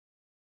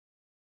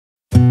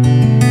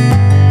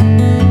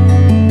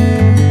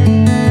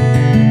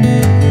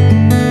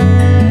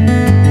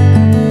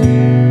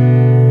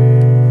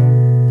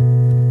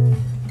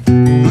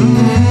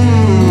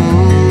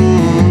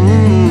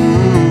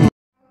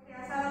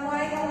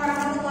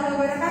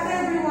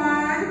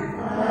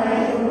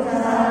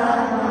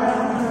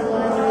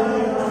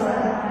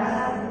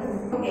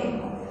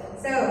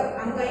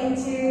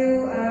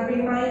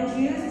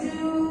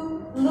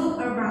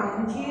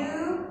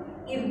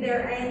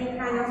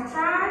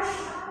trash.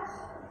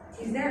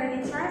 Is there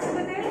any trash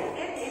over there?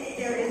 If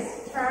there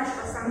is trash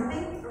or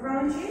something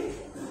around you.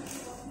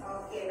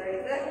 Okay,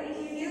 very good. If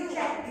you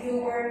check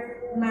your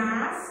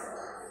mask,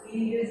 you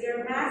use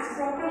your mask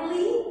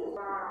properly.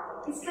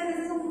 Wow, this class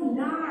is so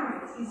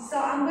nice. So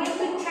I'm going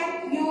to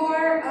check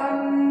your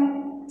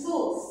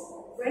tools.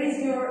 Where is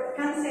your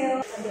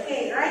pencil?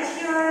 Okay,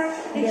 write your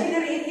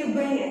dictionary if you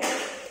bring it.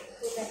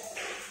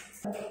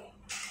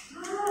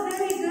 Oh,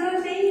 very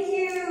good. Thank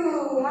you.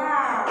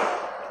 Wow.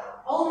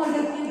 Almost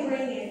if you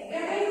bring it.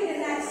 We're going to the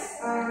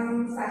next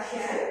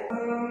session.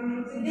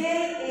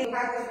 Today you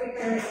have to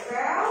prepare as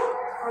well,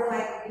 or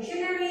like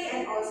dictionary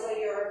and also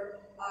your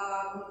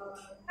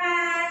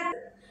pen,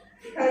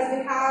 because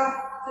we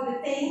have to do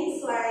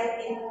things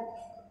like in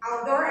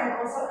outdoor and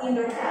also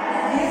indoor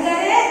class. Do you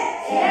get it?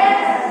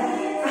 Yes.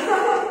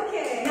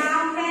 Okay.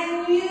 Now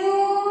can you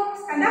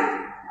stand up?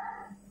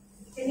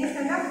 Can you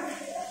stand up?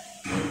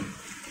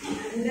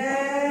 And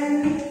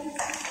then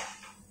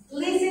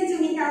listen to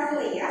me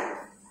carefully,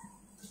 yeah?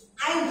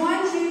 I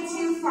want you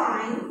to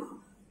find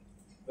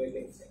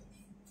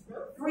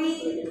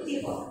 3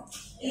 people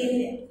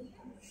in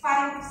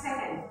 5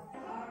 seconds.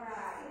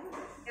 Alright.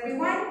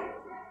 Everyone?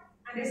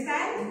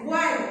 Understand? 1.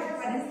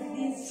 What is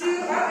these 2? Oh,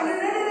 no.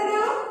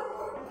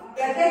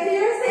 Get back to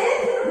your seat.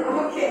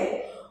 Okay.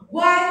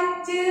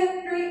 1,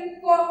 2, 3,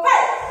 4, 5.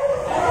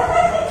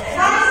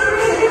 Nice,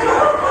 3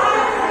 people.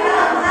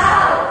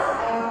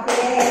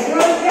 Okay,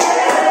 good job.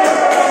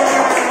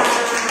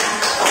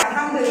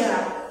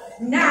 Alhamdulillah.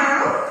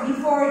 Now,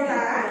 before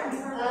that,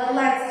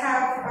 let's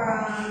have,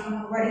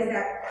 what is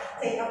that?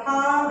 Take a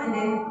palm and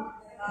then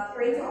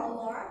pray to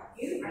Allah.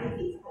 You, I think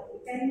you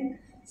can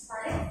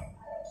start it.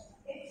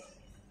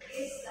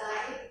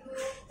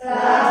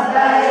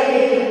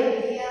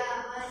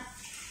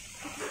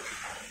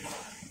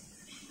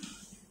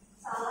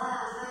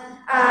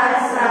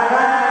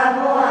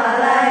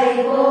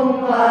 Assalamualaikum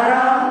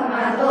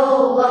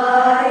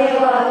warahmatullahi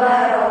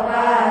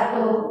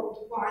wabarakatuh.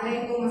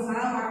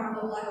 Waalaikumsalam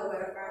warahmatullahi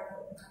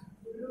wabarakatuh.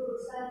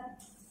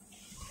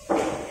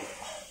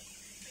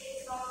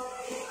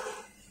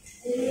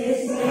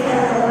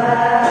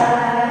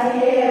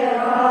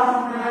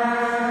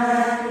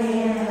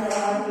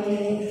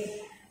 Bismillahirrahmanirrahim.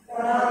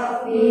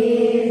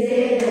 Rabbi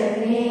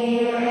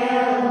zidni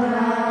ilma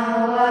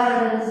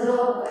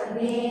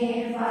warzuqni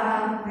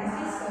fahma.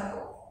 So,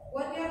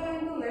 what we are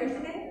going to learn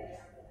today?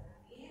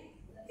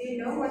 Do you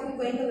know what we're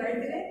going to learn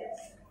today?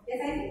 Yes,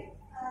 I think.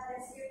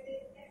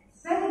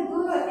 Very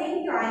good.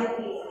 Thank you,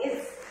 Ayuki.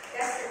 It's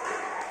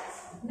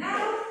descriptive.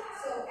 Now,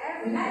 so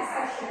every next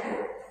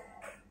session,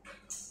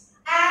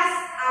 as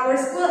our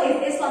school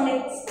is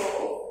Islamic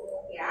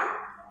school, yeah.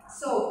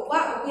 So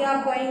what we are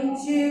going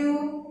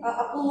to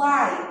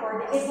apply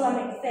for the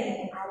Islamic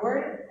thing in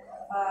our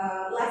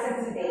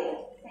lesson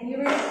today. Can you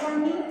read it for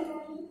me?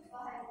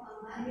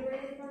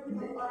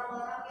 Muhamad,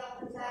 orang-orang yang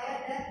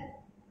percaya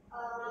dan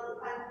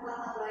melakukan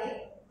hal-hal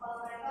baik,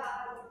 kalau mereka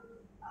akan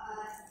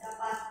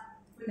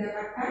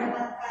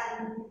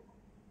mendapatkan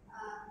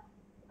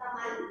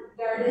taman,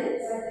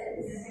 Gardens,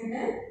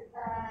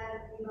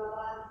 di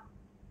bawah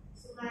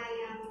sungai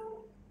yang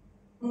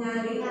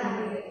mengalir.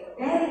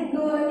 Very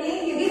good.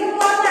 Thank you. Give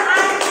applause for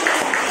Hadi.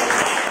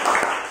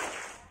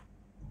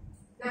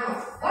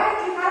 Now,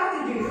 what you have to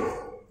do,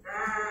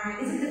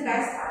 this is the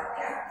best part,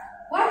 yeah.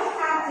 What you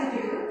have to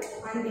do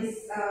on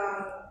this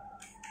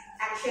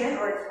action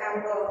or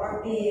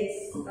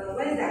this,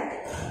 what is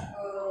that?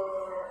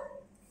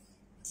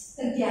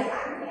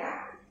 Kegiatan,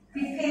 yeah.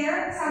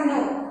 Prepare some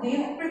note. Do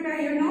you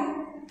prepare your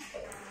note?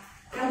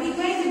 Now we're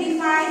going to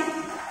divide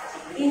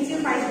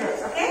into 5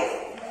 groups,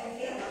 okay?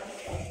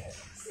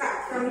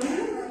 Start from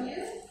you.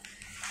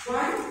 1.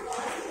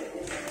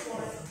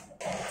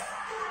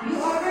 You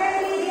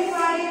already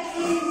divided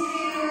into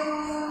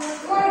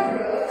 4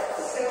 groups,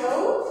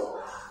 so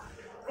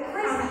the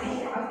first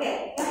thing,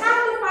 okay. You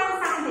have to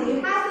find something.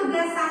 You have to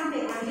get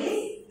something on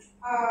this.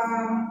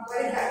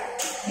 What is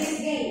that?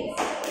 This game,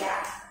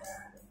 yeah.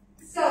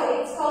 So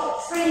it's called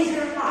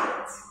treasure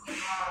hunt.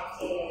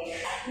 Okay.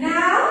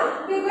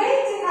 Now we're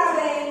going to have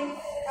a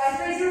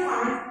treasure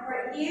hunt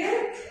right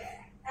here,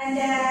 and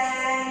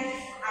then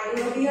I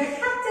will be your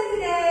captain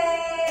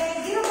today.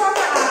 Give a applause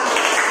for us.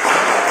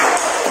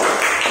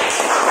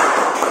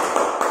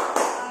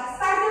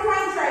 Start to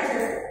find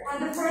treasure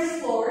on the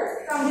first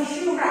floor from the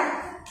shoe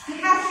rack. We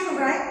have shoe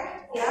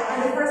rack, yeah,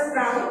 on the first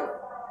ground,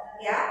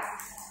 yeah.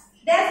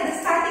 That's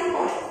the starting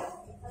point.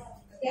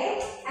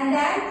 Okay, and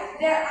then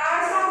there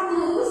are some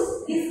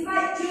clues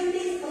describe 2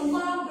 things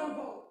along the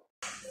road.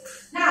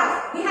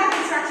 Now we have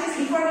instructions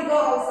before we go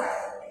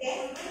outside.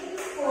 Okay,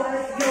 for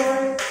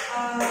your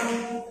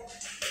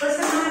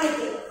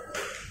personality,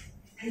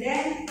 and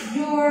then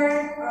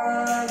your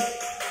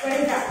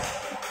what is that?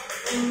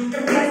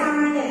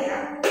 Kerjasamanya,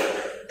 ya.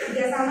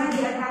 Kerjasama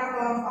di antara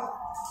kelompok.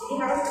 Jadi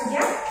harus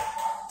kerja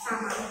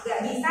sama.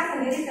 Gak bisa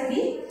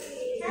sendiri-sendiri.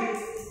 Okay.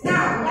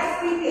 Now let's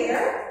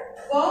prepare.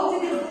 Go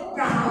to the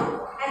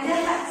ground. And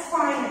then let's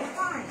find it.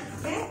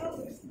 Okay?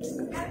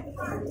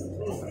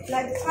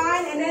 Let's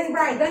find and then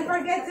write. Don't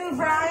forget to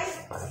write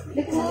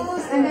the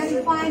clues and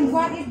then find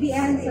what is the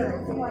answer.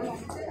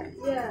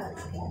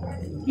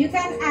 You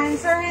can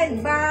answer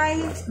it by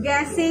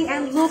guessing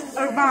and look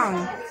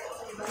around.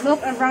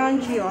 Look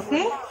around you,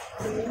 okay?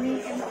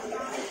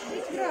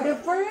 The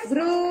first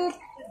group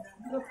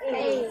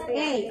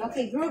A.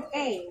 Okay, group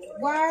A.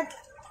 What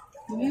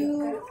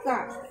you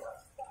got?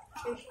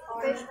 Fish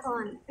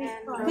pond.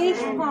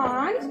 Fish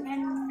pond.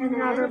 And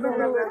rubber.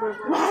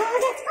 Wow,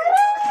 that's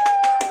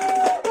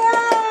correct!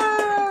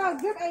 Wow!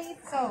 Group A.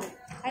 So,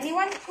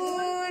 anyone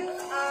could,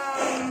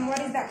 what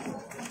is that?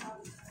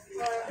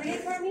 Read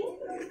it for me.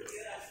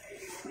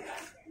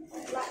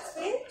 Last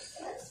page.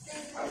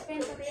 Okay.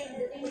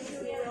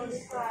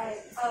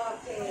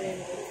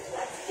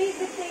 Let's pick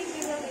the things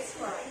you will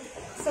describe.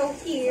 So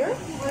here,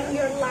 on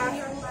your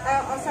left,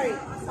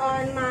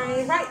 on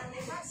my right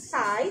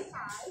side,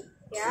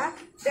 yeah,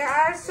 there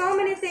are so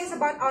many things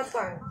about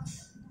outline.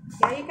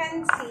 Yeah, you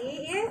can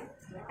see it.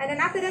 And then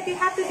after that, you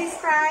have to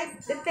describe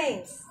the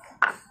things.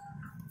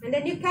 And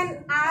then you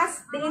can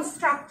ask the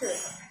instructor.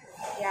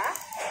 Yeah.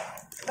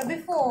 But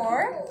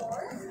before,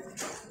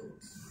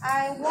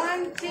 I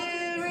want to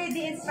read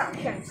the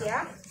instructions,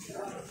 ya.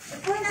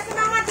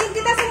 Semangatin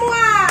kita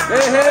semua.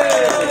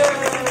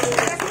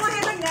 Kita semua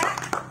hebat nggak?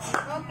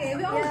 Okay,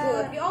 we all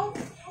good, we all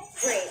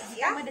great,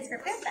 ya.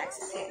 Descriptive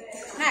text. Okay.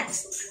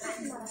 Next,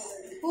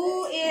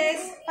 who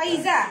is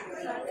Faiza?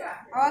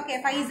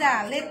 Okay,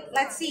 Faiza.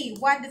 Let's see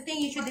what the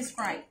thing you should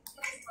describe.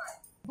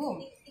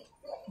 Boom.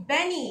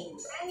 Benny.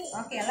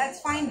 Okay, let's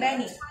find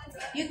Benny.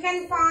 You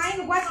can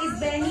find what is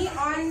Benny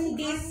on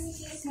this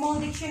small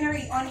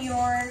dictionary on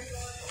your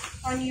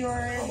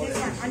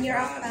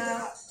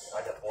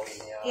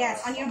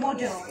yes, on your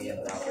module. Okay.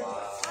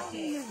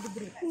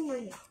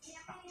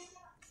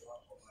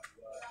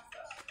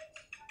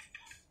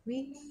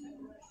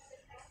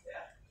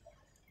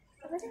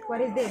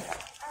 What is this?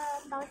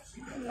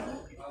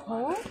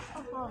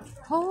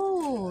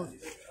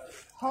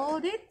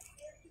 Hold it.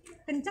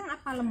 Kencang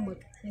apa lembut?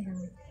 Kencang.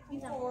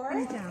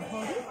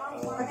 Hold it.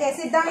 Okay,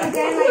 sit down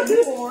again like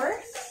before.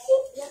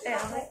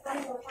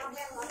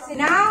 So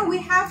now we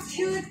have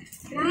to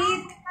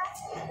read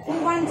who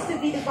wants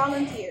to be the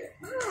volunteer.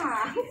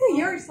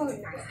 You're so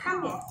nice.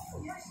 Come here.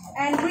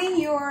 And bring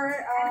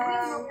your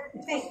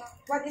thing.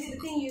 What is the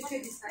thing you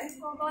should describe?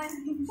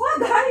 What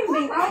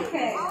diving?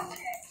 Okay.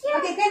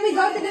 Okay, can we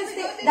go to the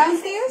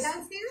downstairs?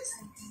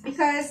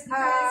 Because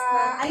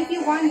if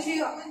you want to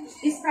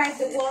describe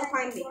the wall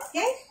finding,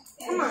 okay?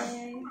 Come on.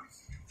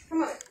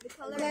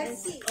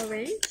 Let's see.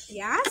 Orange.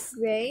 Yes.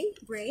 Gray.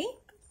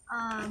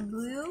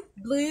 Blue.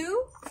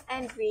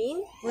 And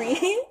green.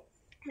 Green.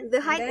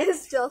 The height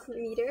is 12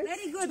 meters.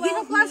 Very good. Give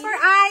applause for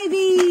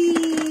Ivy.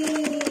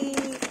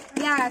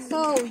 Yeah,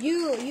 so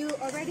you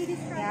already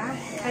described. Ya,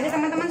 tadi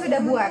teman-teman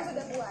sudah buat.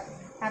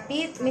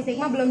 Tapi Miss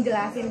Nikmah belum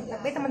jelasin.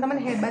 Tapi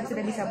teman-teman hebat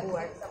sudah bisa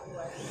buat.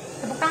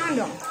 Tepuk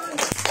tangan dong.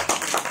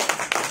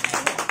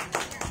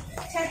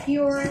 Check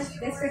your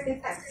descriptive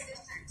text.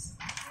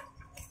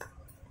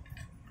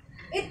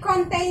 It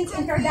contains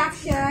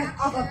introduction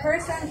of a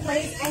person,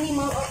 place,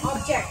 animal, or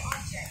object.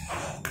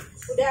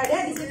 Sudah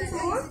ada di situ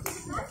semua?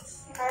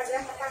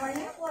 Paragraf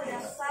pertamanya?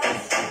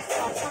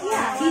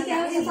 Ya,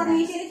 detail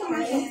information itu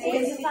masuk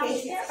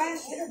identification.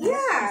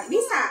 Ya,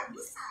 bisa.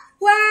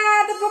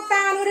 Wah, tepuk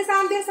tangan udah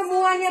hampir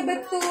semuanya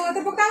betul.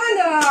 Tepuk tangan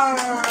dong.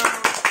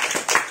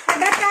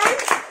 Hebat kan?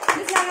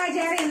 Bisa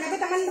ngajarin, tapi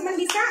teman-teman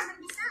bisa?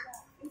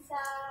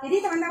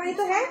 Jadi teman-teman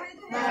itu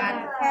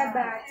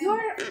hebat.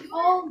 You're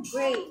all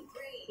great.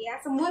 Ya,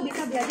 semua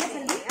bisa belajar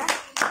sendiri ya.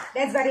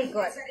 That's very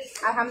good.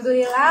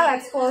 Alhamdulillah,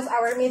 let's close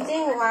our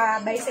meeting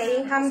by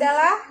saying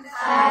hamdalah.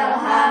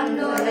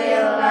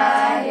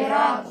 Alhamdulillahirabbil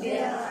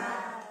alamin.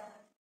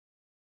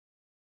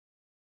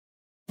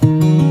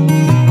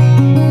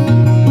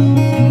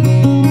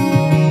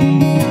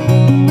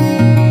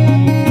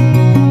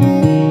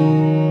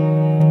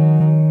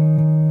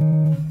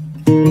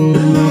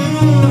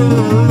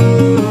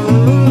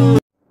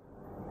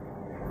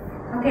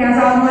 Oke,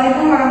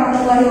 assalamualaikum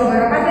warahmatullahi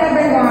wabarakatuh,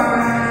 everyone.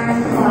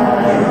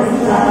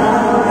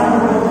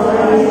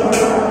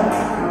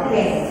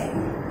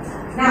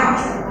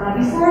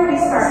 Before we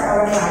start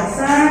our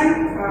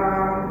lesson,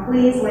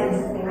 please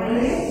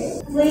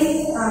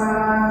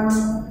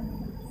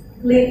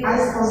click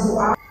as for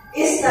doa.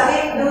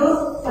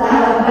 Istaidu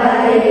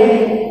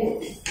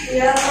Tabayin.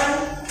 Silakan.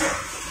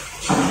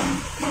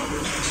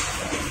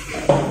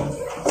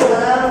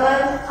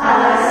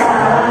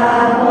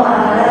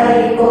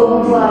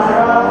 Assalamualaikum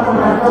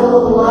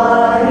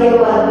warahmatullahi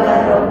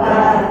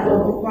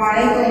wabarakatuh.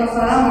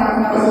 Waalaikumsalam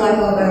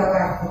warahmatullahi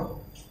wabarakatuh.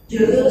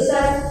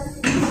 Jurusan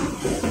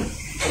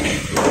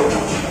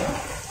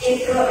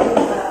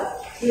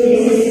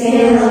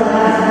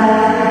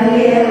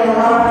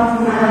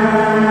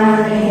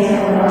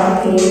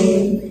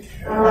Bismillahirrahmanirrahim.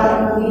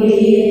 Rabbi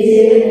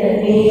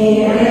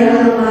zidni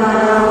ilma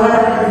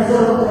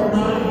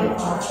warzuqni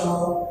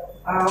fadla.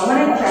 I want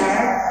to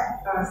check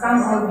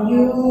some of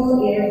you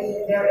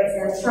if there is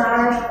a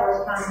trash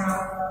or some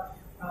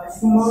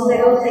small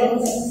little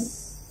things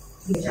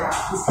Good job.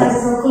 This class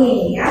is so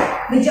clean,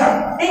 yeah? Good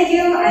job. Thank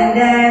you. And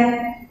then,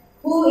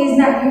 who is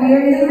not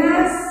wearing the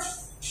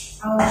mask?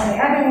 Okay,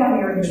 everyone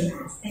wearing the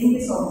mask. Thank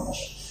you so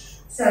much.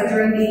 So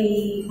during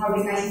the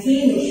COVID-19,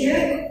 we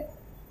should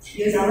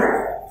use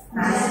our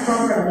mask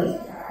properly.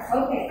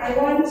 Okay, I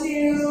want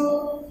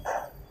to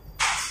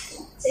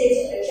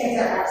check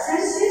our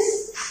absences.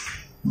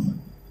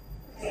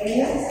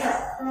 Okay, let's start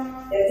from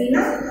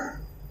Davina.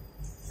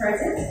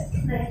 Present.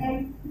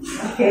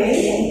 Okay,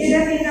 thank you,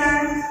 Davina.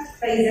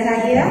 Faiza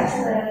Hadia.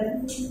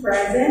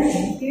 Present,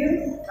 thank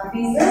you.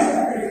 Hafiza.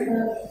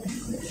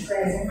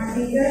 Present,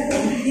 Hafiza,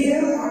 thank you.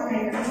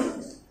 Okay.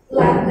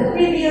 Like the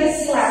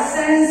previous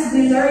lessons,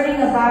 we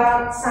learning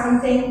about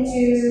something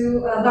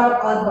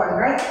about odd one,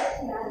 right?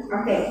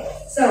 Okay,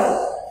 so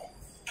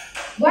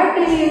what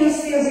do you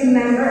still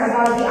remember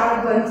about the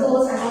outgoing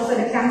tools and also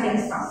the camping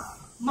stuff?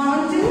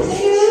 Mountain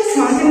shoes,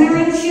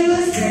 mountaineering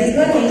shoes. Very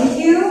good, thank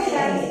you.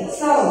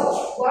 So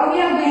what we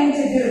are going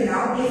to do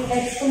now is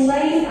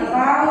explain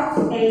about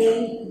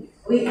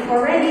we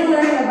already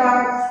learned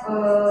about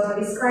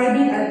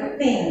describing a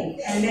thing,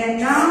 and then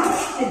now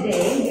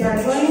today we are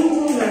going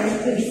to learn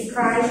to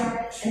describe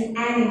an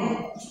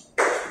animal.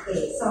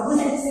 Okay, so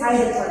who's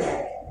excited for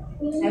that?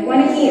 I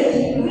want to hear.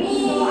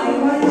 So I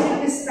want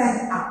you to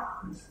stand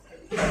up.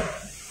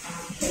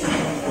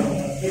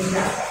 Good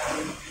job.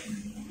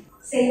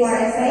 Say what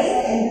I say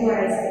and do what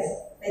I say.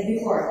 Like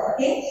before,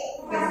 okay?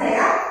 Let's say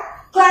up.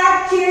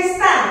 Clap, cheers,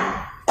 stand.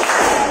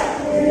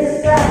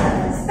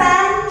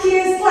 Stand,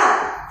 cheers, clap.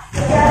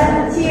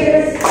 Stand,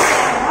 cheers.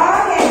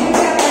 Okay, good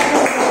job.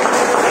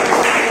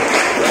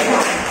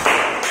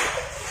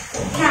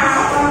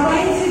 Now, I'm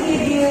going to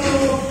give you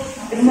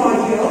the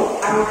module,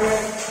 our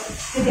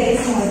today's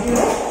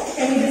module.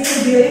 Can you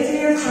distribute it to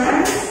your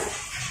friends?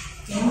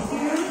 Thank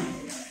you.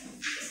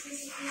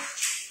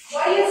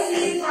 What do you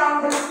see from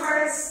the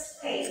first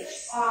page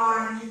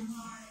on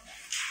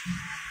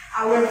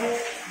our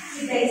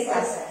today's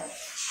lesson?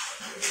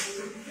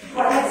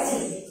 What let's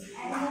see?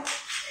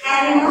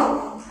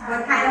 Animal.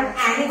 What kind of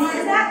animal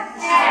is that?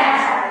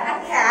 Cat. A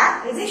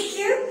cat. Is it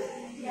cute?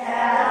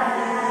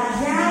 Yeah.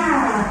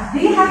 Do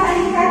you have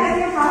any cat at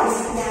your house?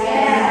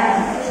 Yeah.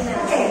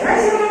 Okay,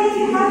 raise your hand if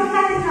you have a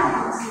cat in your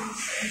house.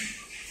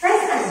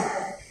 Raise your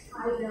hand.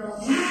 I don't.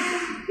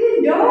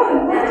 You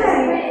don't? Why?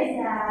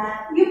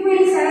 You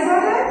pretty sad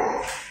about that?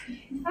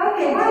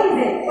 Okay, why is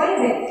it? What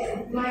is it?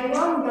 My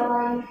mom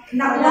died.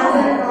 Not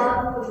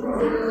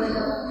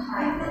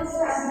I feel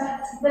sad,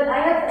 but I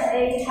have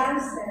a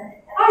hamster.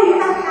 Oh, you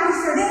have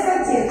hamster. That's so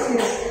cute too.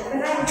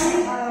 But I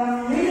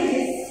really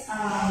this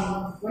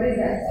what is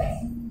that?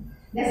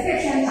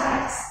 Description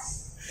text.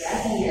 Yeah,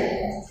 here.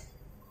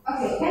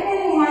 Okay, can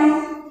anyone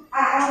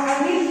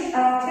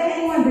can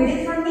anyone read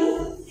it for me?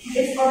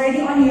 It's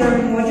already on your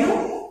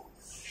module.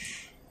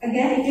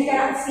 Again, if you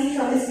cannot see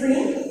from the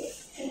screen.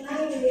 Can I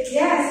read it?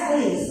 Yes,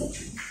 please.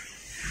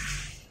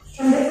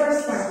 From the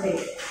first one,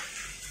 please.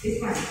 This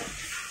one.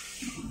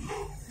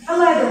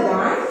 Hello,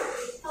 everyone.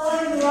 Hello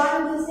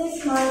everyone, this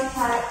is my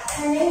cat.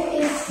 Her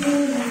name is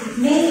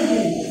Maybe.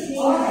 Maybe.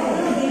 Okay,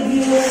 I'll give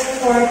you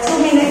for 2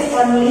 minutes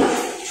only.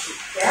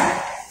 Yeah.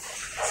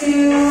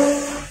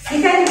 You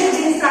can give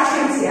the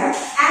instructions here.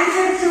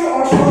 Answer true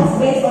or false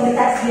based on the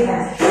text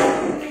given.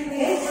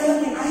 Okay, so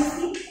can I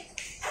speak?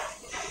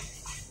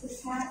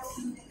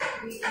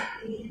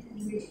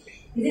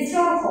 Is it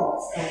true or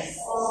false? Yes.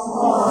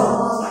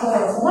 False.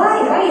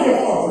 Why is it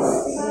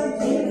false?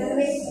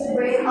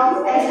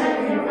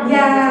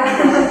 Yeah,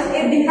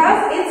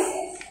 because it's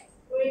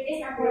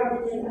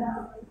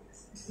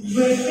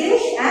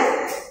British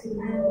and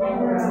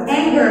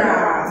Angora.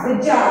 Good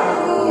job.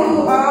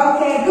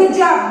 Okay, good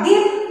job.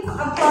 Give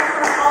applause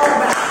for all of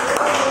us.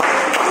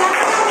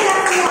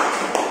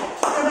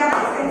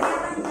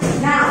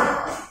 Now,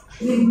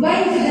 we're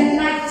going to the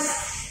next.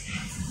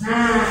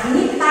 Nah,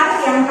 ini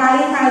part yang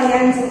paling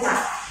kalian suka,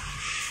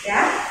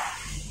 ya.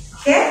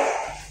 Oke?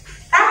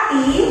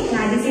 Tapi,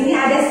 nah di sini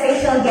ada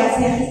special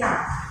guestnya kita,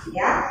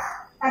 ya.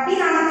 Tapi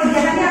nama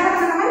kegiatannya apa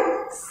teman-teman?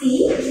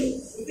 See,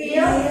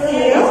 feel,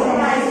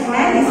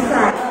 and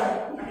describe.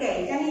 Oke,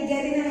 can you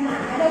get it?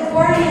 Ada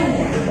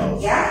warningnya,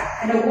 ya.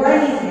 Ada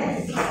warningnya.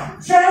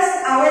 Trust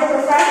our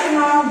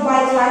professional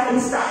wildlife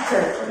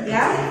instructor,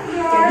 ya.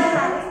 Your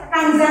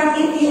hands up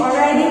if you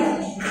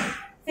already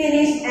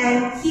finish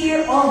and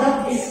hear all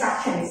the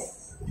instructions.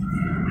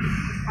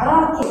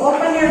 Okay,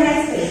 open your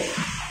next page.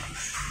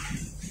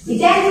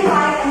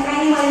 Identify an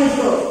animal in the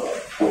group.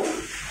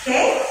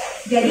 Okay,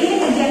 jadi ini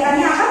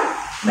kegiatannya apa?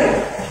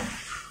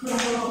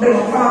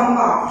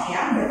 Berkelompok,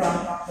 ya,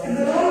 berkelompok.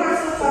 Sebelum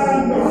masuk ke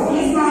grup,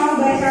 Miss mau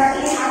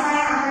bacain apa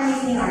yang akan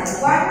dinilai.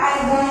 What I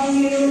want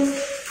you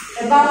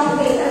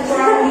evaluate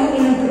from you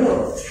in a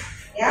group,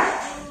 ya.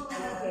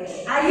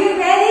 Okay. Are you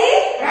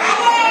ready?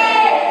 Ready.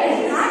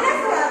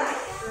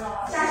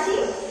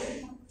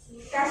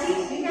 Kashi,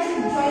 you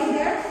can join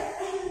here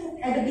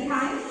at the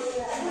behind.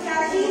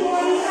 Kashi,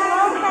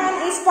 hand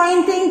is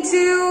pointing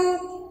to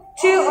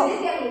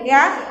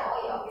ya,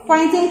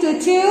 pointing to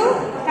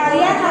 2.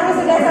 Kalian harus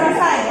sudah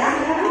selesai ya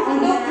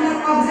untuk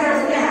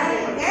mengobserve-nya.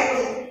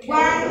 1,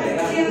 2,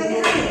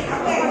 3.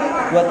 Oke.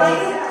 Buat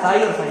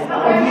sayur saya.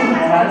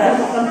 Ada.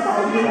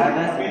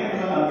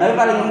 Tapi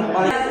paling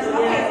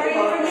Oke, for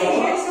your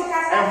information, so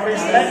Every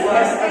step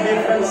has a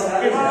different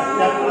skill.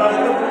 Tiap ular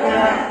itu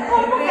punya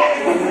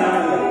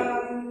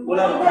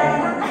ular.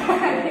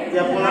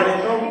 Tiap ular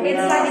itu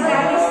punya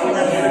skill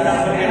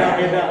yang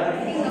berbeda-beda.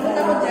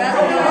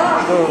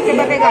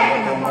 Coba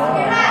pegang.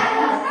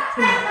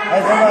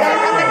 Ayo coba.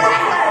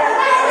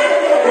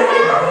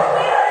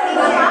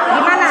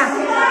 Gimana?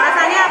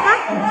 Rasanya apa?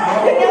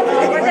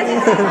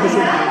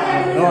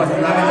 Tuh,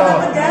 sebelah itu.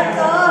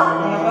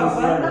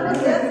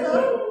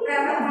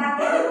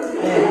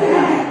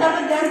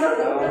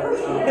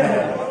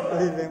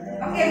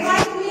 Okay,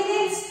 5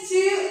 minutes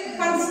to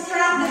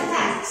construct the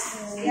text.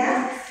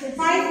 Yeah, 5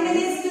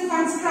 minutes to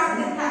construct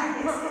the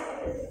text.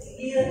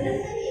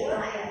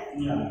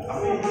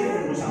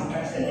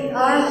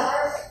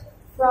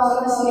 From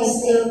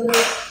Mr.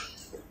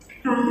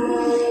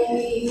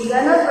 We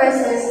done a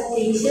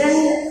presentation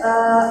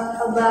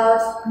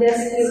about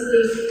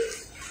descriptive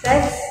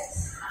text,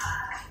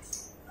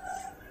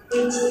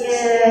 which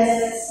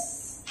is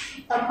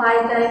a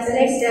Python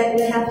text that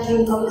we have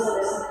been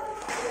observed.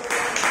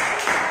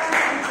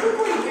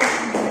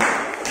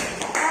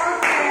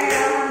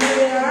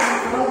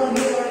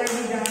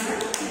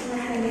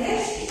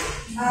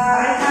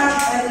 I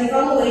have an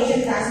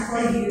evaluation task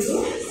for you.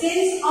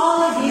 Since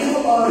all of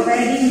you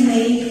already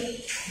made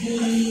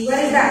the,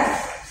 what is that?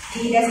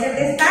 The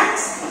descriptive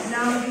text.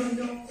 Now you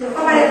know. So,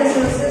 pada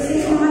sini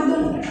semua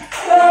tuh.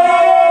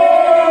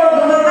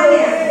 Bukan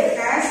ya,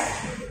 guys.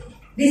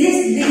 This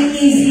is the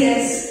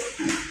easiest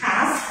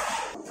task.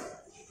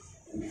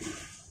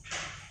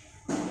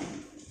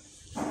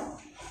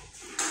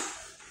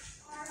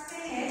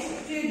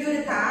 To do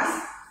the task,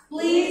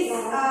 please.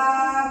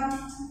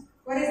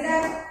 What is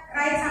that?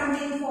 Write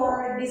something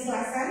for this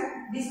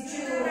lesson. These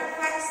two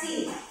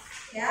refleksi,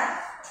 yeah.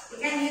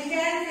 You can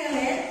fill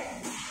it,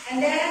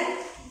 and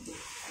then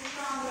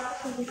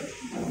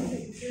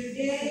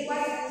today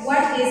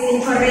what is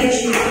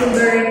encourage you to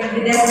learn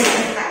the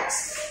descriptive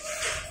text.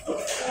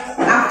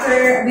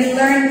 After we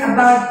learn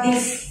about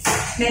this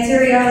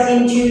material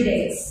in 2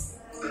 days.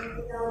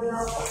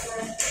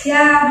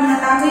 Ya,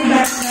 mengetahui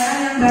barang-barang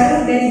yang baru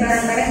dari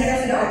barang-barang kita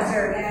sudah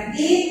observe.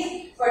 Nanti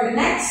for the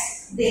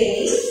next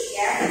day,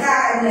 ya kita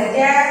akan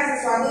belajar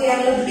sesuatu yang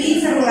lebih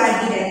seru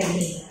lagi dari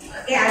ini.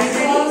 Okay, I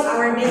close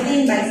our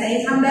meeting by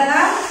saying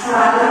Alhamdulillah.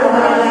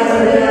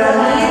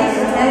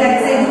 Dan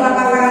let's say dua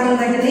kafaratul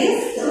majelis.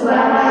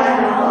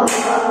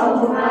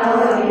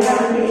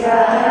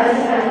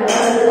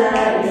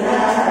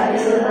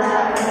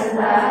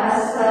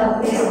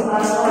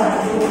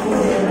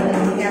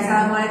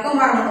 Assalamualaikum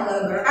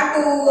warahmatullahi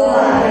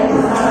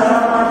wabarakatuh.